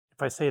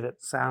if I say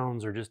that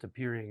sounds are just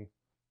appearing,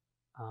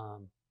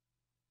 um,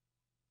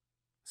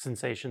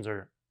 sensations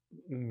are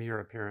mere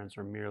appearance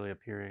or merely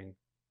appearing,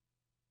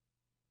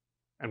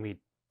 and we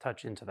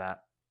touch into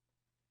that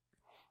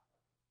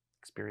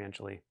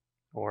experientially,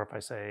 or if I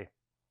say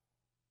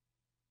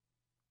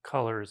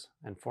colors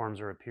and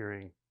forms are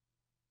appearing,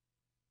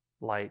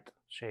 light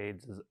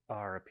shades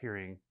are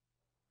appearing,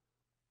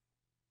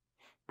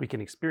 we can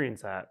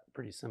experience that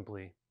pretty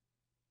simply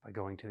by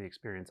going to the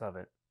experience of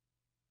it.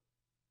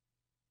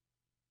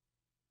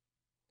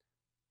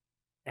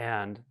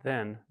 And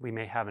then we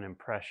may have an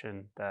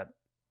impression that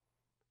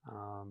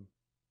um,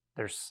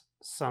 there's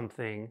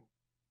something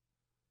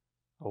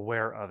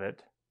aware of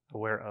it,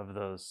 aware of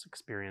those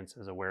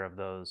experiences, aware of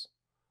those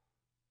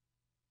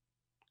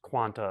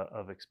quanta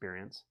of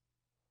experience.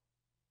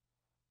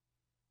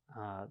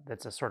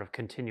 That's a sort of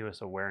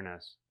continuous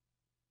awareness.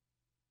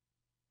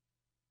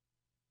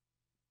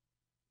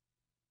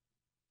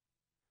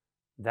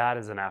 That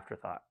is an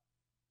afterthought.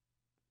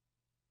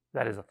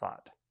 That is a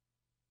thought.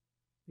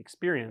 The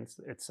experience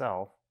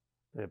itself,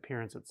 the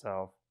appearance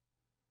itself,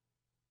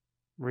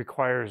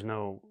 requires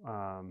no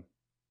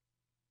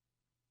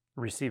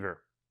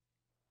receiver.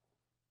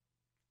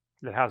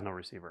 It has no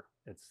receiver.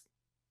 It's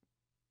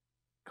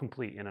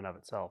complete in and of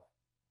itself.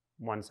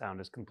 One sound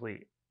is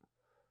complete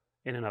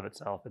in and of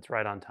itself. It's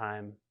right on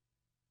time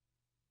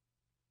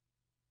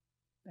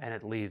and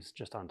it leaves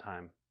just on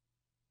time.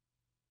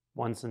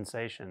 One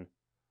sensation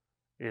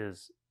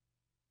is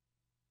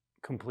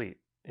complete.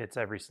 It's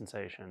every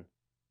sensation.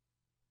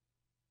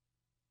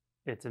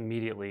 It's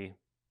immediately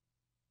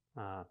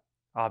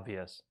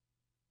obvious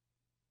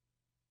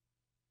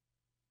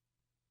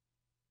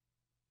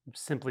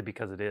simply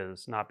because it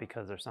is, not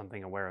because there's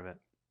something aware of it.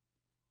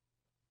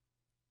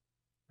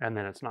 And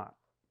then it's not.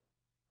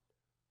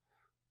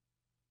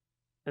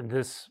 And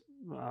this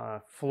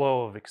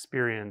flow of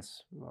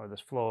experience or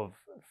this flow of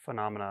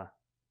phenomena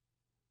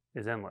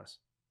is endless.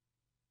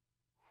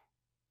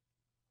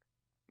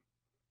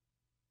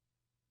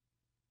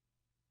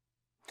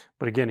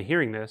 But again,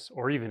 hearing this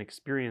or even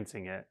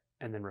experiencing it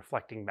and then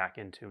reflecting back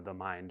into the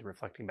mind,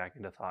 reflecting back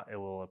into thought, it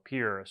will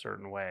appear a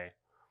certain way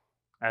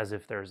as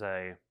if there's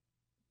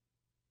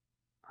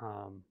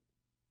um,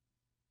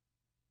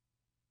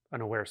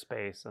 an aware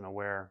space, an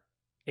aware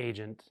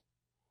agent,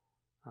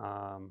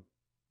 um,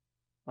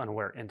 an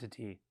aware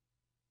entity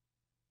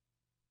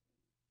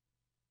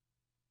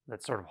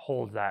that sort of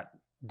holds that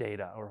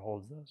data or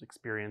holds those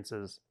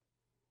experiences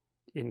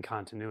in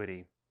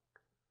continuity.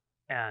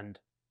 And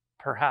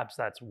perhaps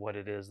that's what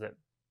it is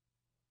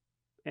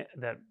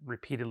that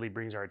repeatedly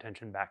brings our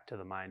attention back to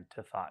the mind,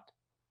 to thought,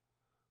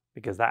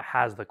 because that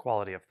has the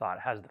quality of thought,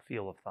 has the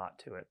feel of thought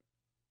to it.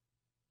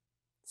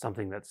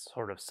 Something that's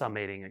sort of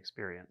summating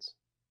experience,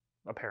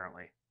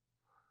 apparently.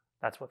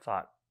 That's what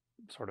thought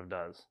sort of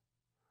does.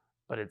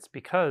 But it's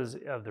because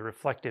of the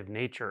reflective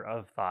nature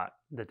of thought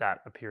that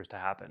appears to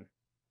happen.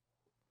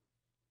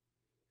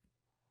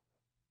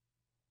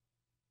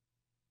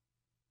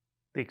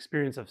 The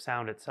experience of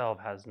sound itself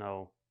has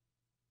no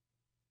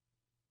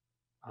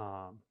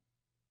um,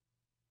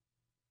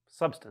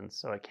 substance,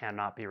 so it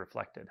cannot be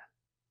reflected.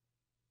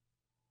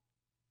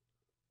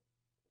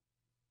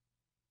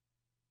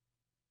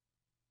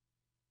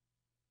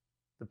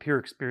 The pure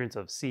experience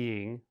of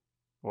seeing,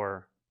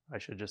 or I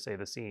should just say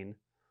the seen,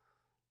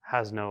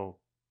 has no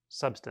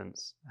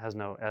substance, has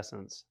no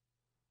essence,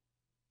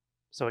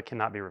 so it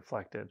cannot be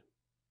reflected.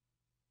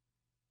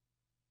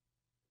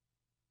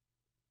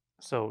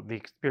 So the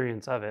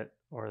experience of it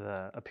or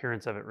the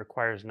appearance of it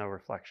requires no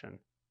reflection,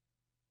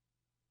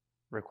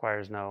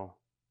 requires no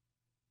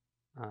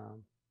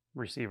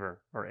receiver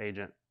or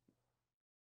agent.